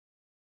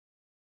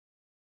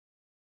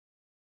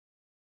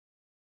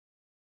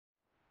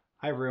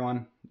Hi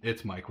everyone,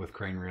 it's Mike with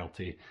Crane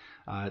Realty.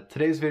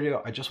 Today's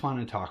video, I just want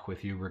to talk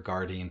with you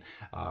regarding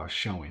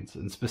showings,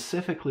 and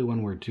specifically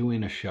when we're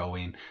doing a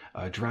showing,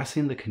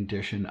 addressing the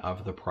condition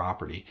of the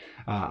property.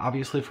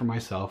 Obviously for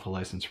myself, a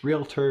licensed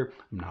realtor,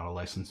 I'm not a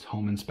licensed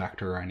home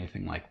inspector or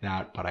anything like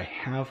that, but I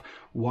have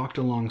walked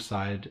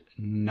alongside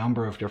a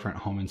number of different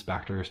home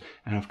inspectors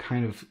and have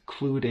kind of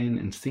clued in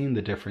and seen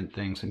the different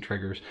things and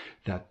triggers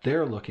that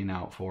they're looking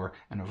out for,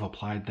 and have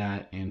applied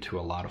that into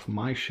a lot of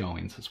my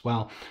showings as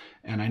well.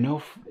 And I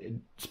know,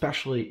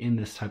 especially in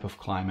this type of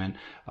climate,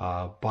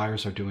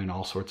 buyers are doing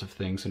all sorts of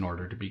things in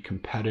order to be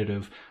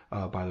competitive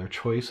by their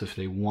choice. If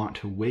they want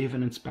to waive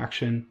an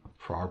inspection,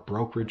 for our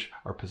brokerage,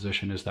 our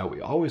position is that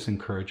we always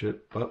encourage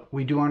it, but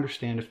we do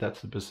understand if that's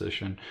the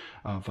position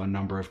of a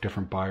number of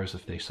different buyers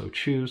if they so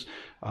choose.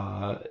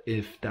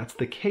 If that's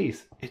the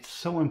case, it's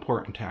so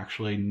important to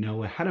actually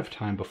know ahead of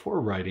time before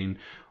writing,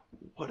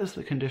 what is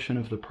the condition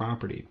of the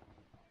property?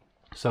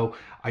 So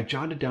I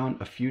jotted down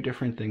a few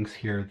different things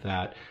here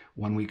that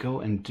when we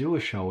go and do a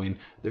showing,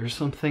 there's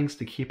some things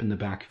to keep in the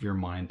back of your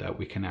mind that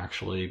we can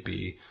actually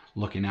be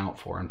looking out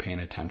for and paying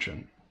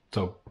attention.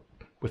 So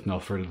with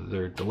no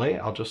further delay,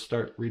 I'll just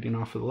start reading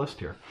off of the list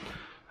here.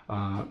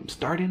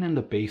 Starting in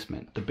the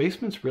basement. The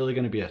basement's really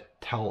going to be a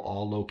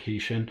tell-all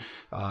location.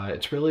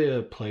 It's really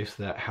a place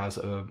that has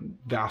a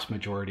vast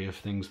majority of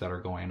things that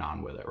are going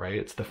on with it, right?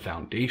 It's the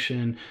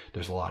foundation,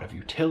 there's a lot of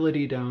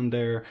utility down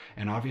there,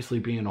 and obviously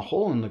being a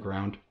hole in the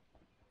ground,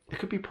 it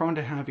could be prone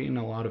to having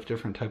a lot of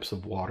different types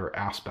of water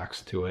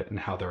aspects to it and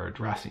how they're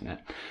addressing it.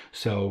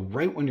 So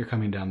right when you're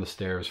coming down the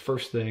stairs,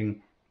 first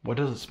thing, what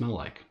does it smell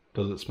like?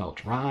 Does it smell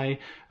dry?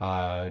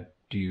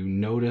 Do you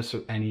notice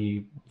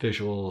any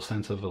visual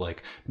sense of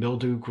like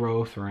mildew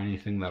growth or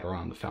anything that are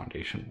on the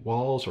foundation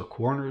walls or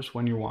corners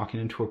when you're walking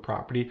into a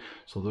property?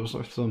 So those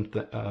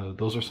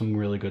are some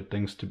really good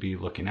things to be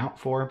looking out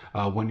for.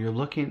 When you're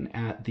looking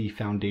at the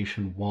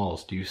foundation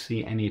walls, do you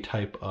see any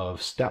type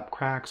of step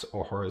cracks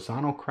or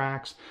horizontal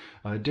cracks?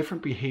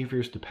 Different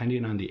behaviors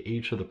depending on the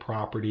age of the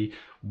property,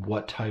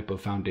 what type of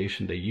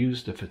foundation they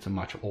used. If it's a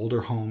much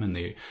older home and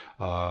they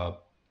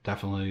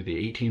definitely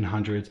the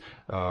 1800s,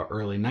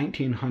 early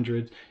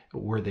 1900s,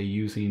 were they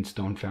using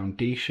stone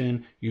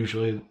foundation?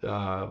 Usually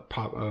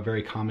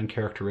very common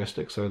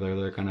characteristics are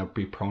they're going to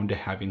be prone to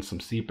having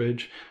some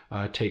seepage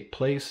take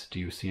place. Do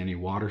you see any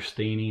water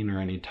staining or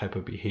any type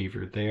of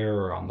behavior there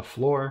or on the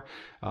floor?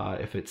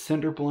 If it's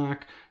cinder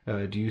block,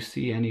 do you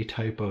see any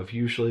type of,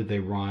 usually they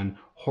run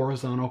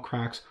horizontal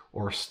cracks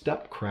or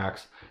step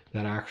cracks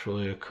that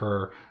actually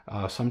occur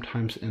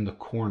sometimes in the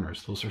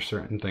corners. Those are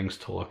certain things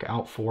to look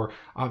out for.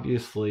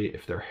 Obviously,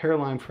 if they're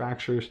hairline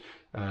fractures,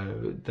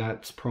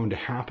 that's prone to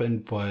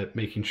happen, but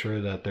making sure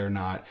that they're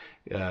not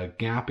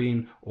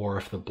gapping or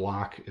if the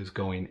block is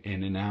going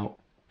in and out.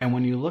 And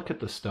when you look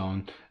at the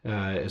stone,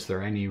 is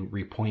there any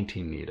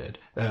repointing needed?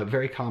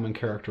 Very common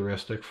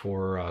characteristic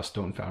for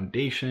stone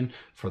foundation,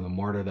 for the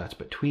mortar that's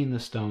between the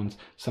stones.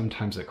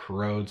 Sometimes it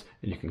corrodes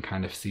and you can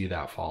kind of see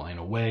that falling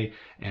away.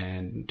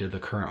 And did the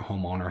current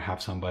homeowner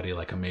have somebody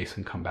like a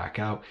mason come back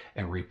out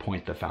and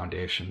repoint the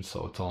foundation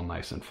so it's all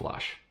nice and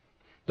flush?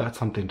 That's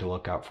something to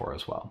look out for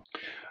as well.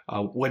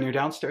 When you're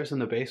downstairs in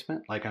the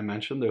basement, like I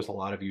mentioned, there's a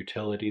lot of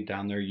utility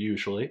down there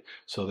usually.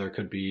 So there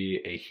could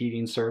be a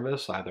heating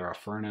service, either a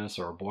furnace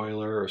or a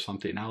boiler or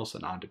something else,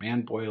 an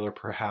on-demand boiler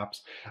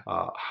perhaps,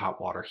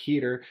 hot water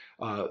heater.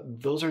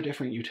 Those are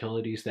different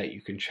utilities that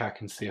you can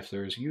check and see if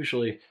there's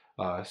usually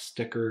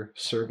sticker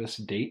service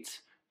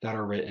dates that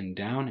are written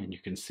down, and you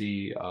can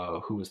see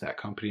who was that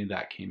company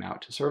that came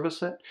out to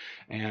service it.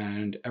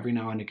 And every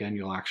now and again,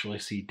 you'll actually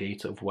see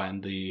dates of when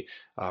the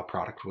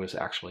product was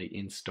actually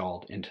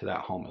installed into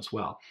that home as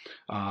well.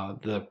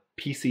 The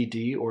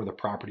PCD, or the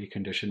property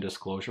condition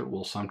disclosure,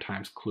 will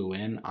sometimes clue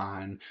in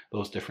on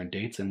those different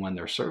dates and when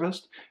they're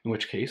serviced, in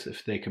which case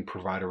if they can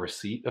provide a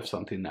receipt of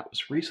something that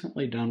was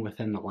recently done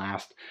within the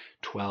last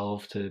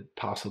 12 to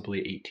possibly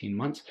 18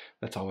 months,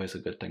 that's always a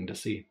good thing to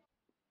see.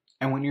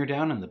 And when you're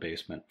down in the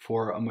basement,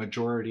 for a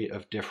majority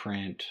of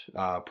different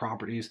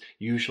properties,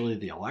 usually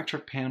the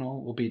electric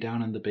panel will be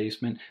down in the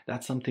basement.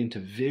 That's something to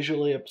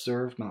visually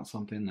observe, not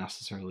something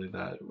necessarily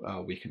that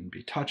we can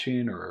be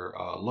touching or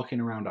looking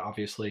around,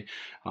 obviously.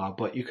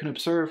 But you can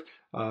observe,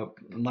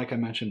 like I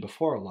mentioned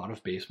before, a lot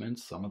of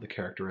basements, some of the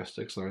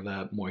characteristics are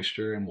that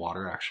moisture and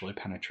water actually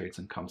penetrates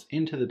and comes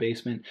into the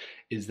basement.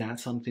 Is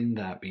that something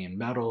that, being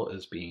metal,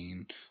 is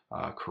being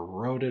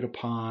corroded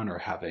upon, or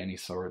have any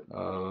sort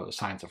of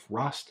signs of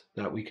rust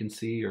that we can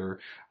see or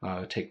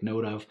take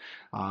note of?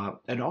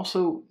 And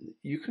also,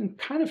 you can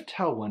kind of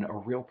tell when a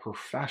real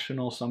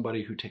professional,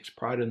 somebody who takes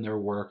pride in their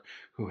work,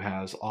 who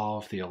has all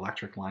of the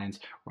electric lines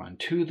run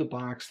to the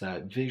box,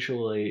 that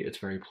visually it's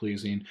very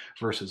pleasing,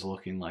 versus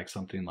looking like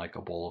something like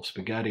a bowl of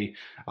spaghetti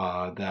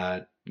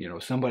that, you know,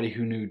 somebody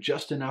who knew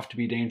just enough to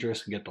be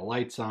dangerous and get the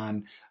lights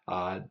on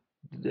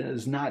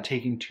is not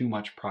taking too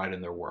much pride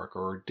in their work,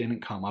 or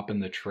didn't come up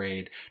in the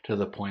trade to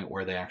the point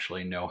where they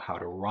actually know how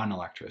to run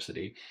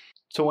electricity.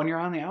 So when you're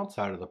on the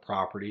outside of the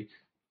property,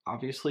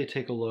 obviously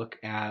take a look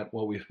at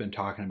what we've been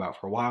talking about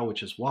for a while,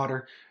 which is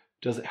water.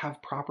 Does it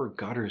have proper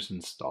gutters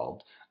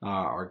installed?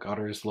 Are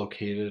gutters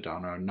located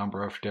on a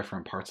number of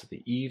different parts of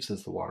the eaves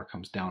as the water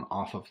comes down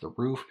off of the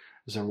roof?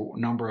 Is there a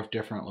number of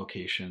different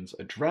locations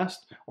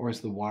addressed, or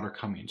is the water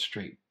coming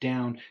straight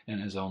down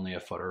and is only a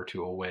foot or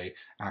two away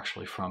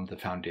actually from the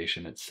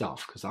foundation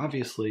itself? Because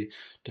obviously,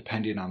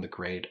 depending on the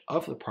grade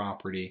of the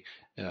property,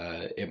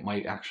 it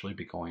might actually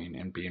be going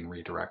and being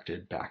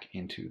redirected back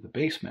into the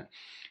basement.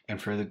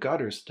 And for the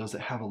gutters, does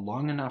it have a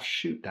long enough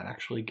chute that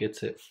actually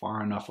gets it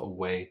far enough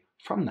away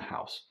from the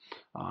house?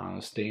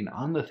 Staying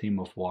on the theme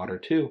of water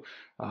too,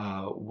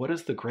 what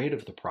is the grade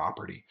of the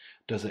property?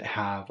 Does it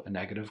have a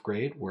negative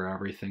grade where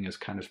everything is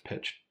kind of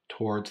pitched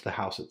towards the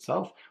house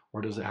itself,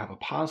 or does it have a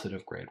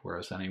positive grade,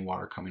 whereas any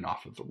water coming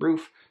off of the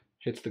roof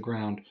hits the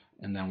ground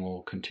and then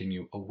will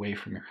continue away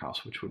from your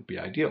house, which would be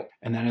ideal?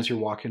 And then as you're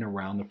walking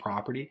around the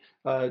property,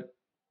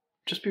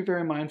 just be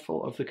very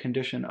mindful of the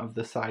condition of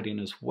the siding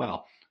as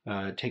well.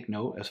 Take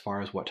note as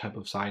far as what type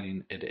of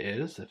siding it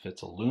is, if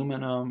it's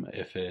aluminum,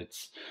 if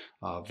it's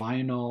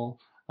vinyl.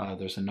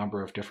 There's a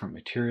number of different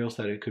materials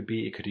that it could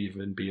be. It could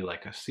even be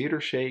like a cedar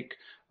shake,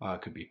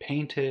 it could be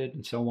painted,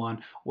 and so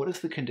on. What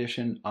is the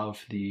condition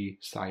of the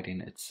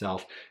siding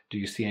itself? Do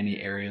you see any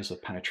areas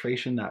of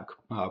penetration that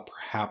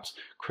perhaps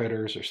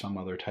critters or some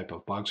other type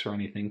of bugs or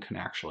anything can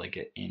actually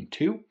get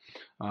into,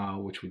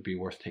 which would be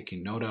worth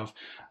taking note of?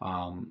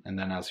 And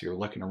then as you're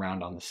looking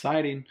around on the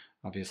siding,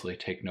 obviously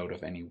take note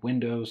of any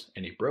windows,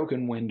 any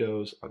broken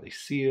windows, are they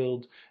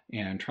sealed,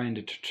 and trying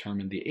to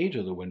determine the age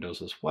of the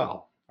windows as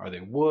well. Are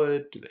they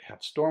wood? Do they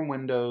have storm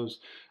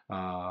windows?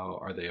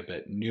 Are they a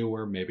bit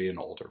newer, maybe an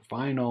older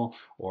vinyl,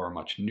 or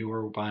much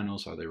newer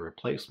vinyls? Are they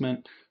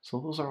replacement?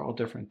 So those are all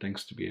different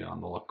things to be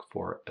on the look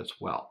for as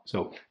well.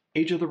 So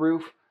age of the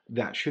roof,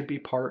 that should be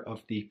part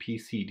of the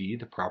PCD,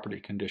 the property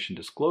condition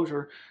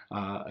disclosure.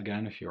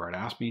 Again, if you were to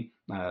ask me,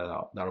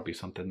 that'll be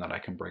something that I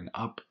can bring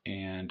up.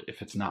 And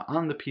if it's not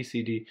on the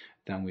PCD,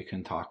 then we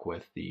can talk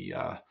with the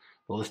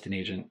listing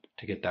agent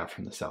to get that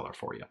from the seller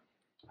for you.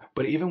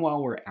 But even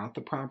while we're at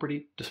the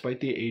property,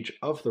 despite the age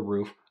of the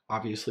roof,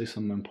 obviously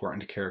some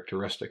important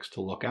characteristics to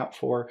look out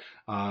for,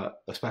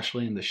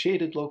 especially in the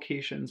shaded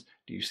locations.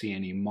 Do you see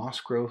any moss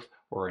growth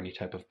or any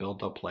type of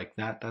buildup like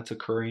that that's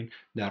occurring?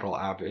 That'll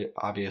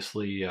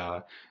obviously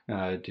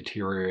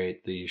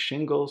deteriorate the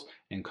shingles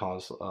and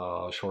cause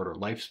a shorter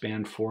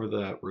lifespan for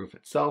the roof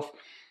itself.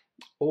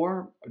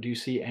 Or do you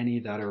see any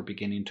that are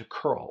beginning to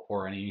curl,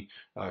 or any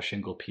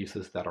shingle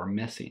pieces that are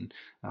missing?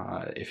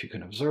 If you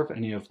can observe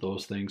any of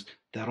those things,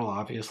 that'll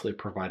obviously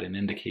provide an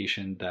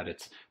indication that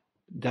it's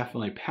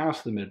definitely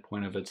past the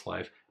midpoint of its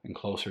life and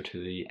closer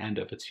to the end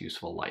of its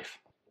useful life.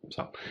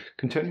 So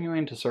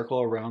continuing to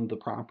circle around the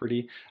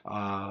property,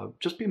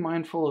 just be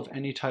mindful of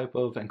any type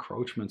of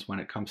encroachments when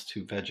it comes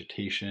to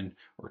vegetation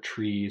or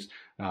trees.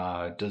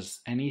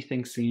 Does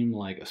anything seem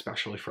like,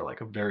 especially for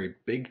like a very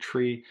big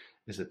tree,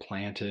 is it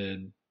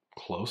planted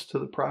close to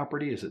the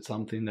property? Is it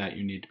something that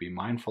you need to be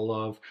mindful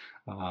of?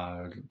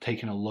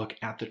 Taking a look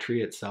at the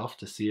tree itself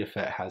to see if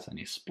it has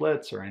any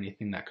splits or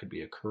anything that could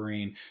be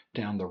occurring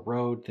down the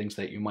road, things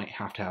that you might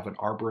have to have an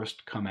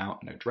arborist come out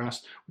and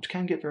address, which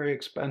can get very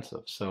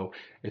expensive. So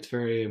it's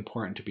very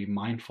important to be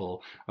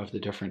mindful of the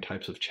different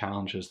types of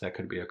challenges that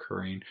could be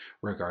occurring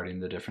regarding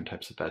the different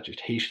types of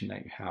vegetation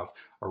that you have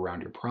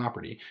around your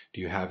property.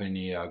 Do you have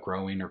any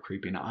growing or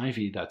creeping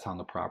ivy that's on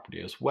the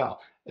property as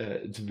well?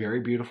 It's very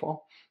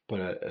beautiful,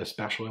 but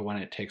especially when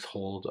it takes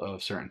hold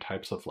of certain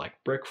types of like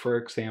brick, for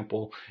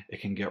example,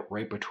 it can get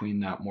right between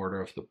that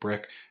mortar of the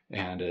brick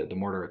and the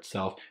mortar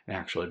itself and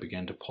actually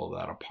begin to pull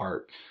that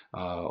apart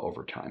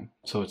over time.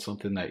 So it's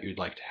something that you'd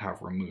like to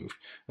have removed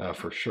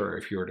for sure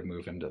if you were to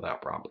move into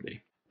that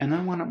property. And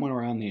then when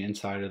we're on the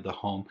inside of the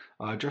home,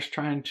 just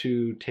trying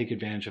to take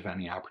advantage of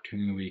any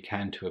opportunity we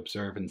can to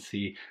observe and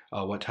see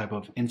what type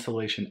of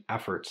insulation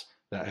efforts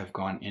that have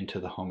gone into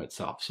the home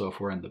itself. So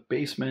if we're in the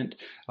basement,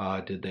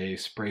 did they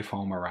spray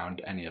foam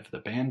around any of the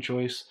band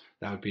joists?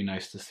 That would be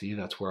nice to see.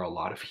 That's where a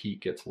lot of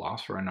heat gets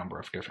lost for a number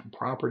of different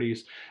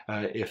properties.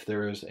 If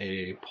there is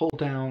a pull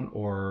down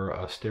or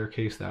a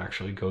staircase that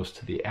actually goes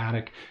to the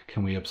attic,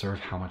 can we observe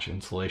how much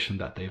insulation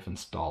that they've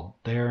installed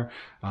there?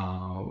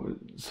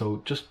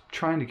 So just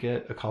trying to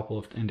get a couple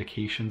of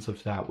indications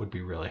of that would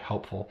be really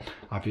helpful.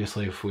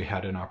 Obviously, if we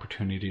had an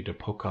opportunity to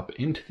poke up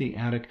into the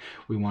attic,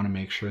 we want to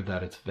make sure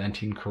that it's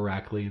venting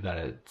correctly, that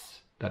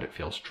it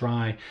feels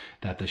dry,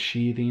 that the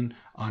sheathing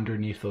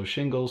underneath those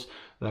shingles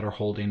that are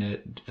holding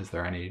it, is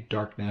there any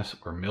darkness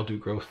or mildew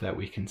growth that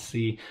we can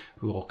see,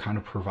 will kind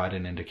of provide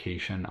an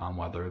indication on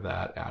whether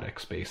that attic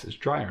space is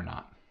dry or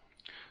not.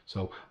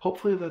 So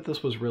hopefully that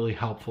this was really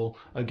helpful.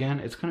 Again,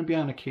 it's going to be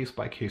on a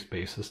case-by-case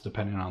basis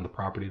depending on the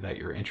property that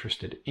you're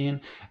interested in.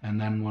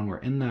 And then when we're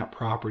in that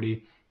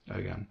property,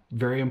 again,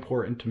 very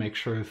important to make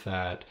sure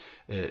that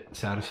it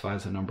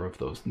satisfies a number of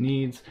those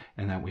needs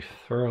and that we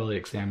thoroughly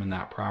examine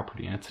that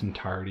property in its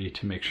entirety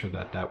to make sure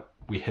that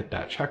we hit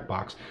that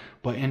checkbox.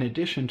 But in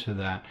addition to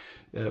that,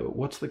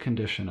 what's the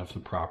condition of the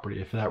property?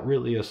 If that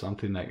really is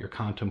something that you're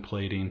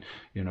contemplating,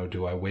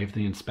 do I waive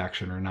the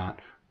inspection or not?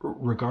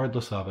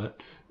 regardless of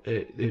it,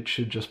 it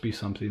should just be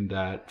something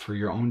that for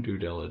your own due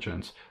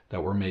diligence,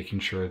 that we're making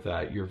sure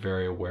that you're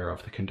very aware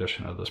of the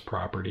condition of this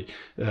property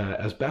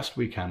as best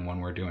we can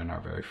when we're doing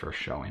our very first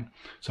showing.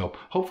 So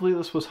hopefully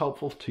this was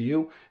helpful to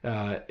you.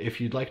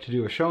 If you'd like to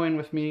do a showing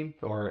with me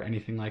or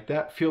anything like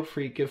that, feel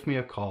free, give me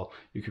a call.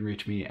 You can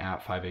reach me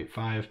at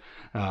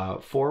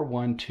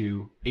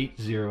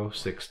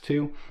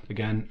 585-412-8062.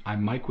 Again,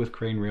 I'm Mike with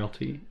Crane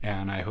Realty,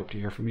 and I hope to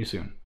hear from you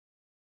soon.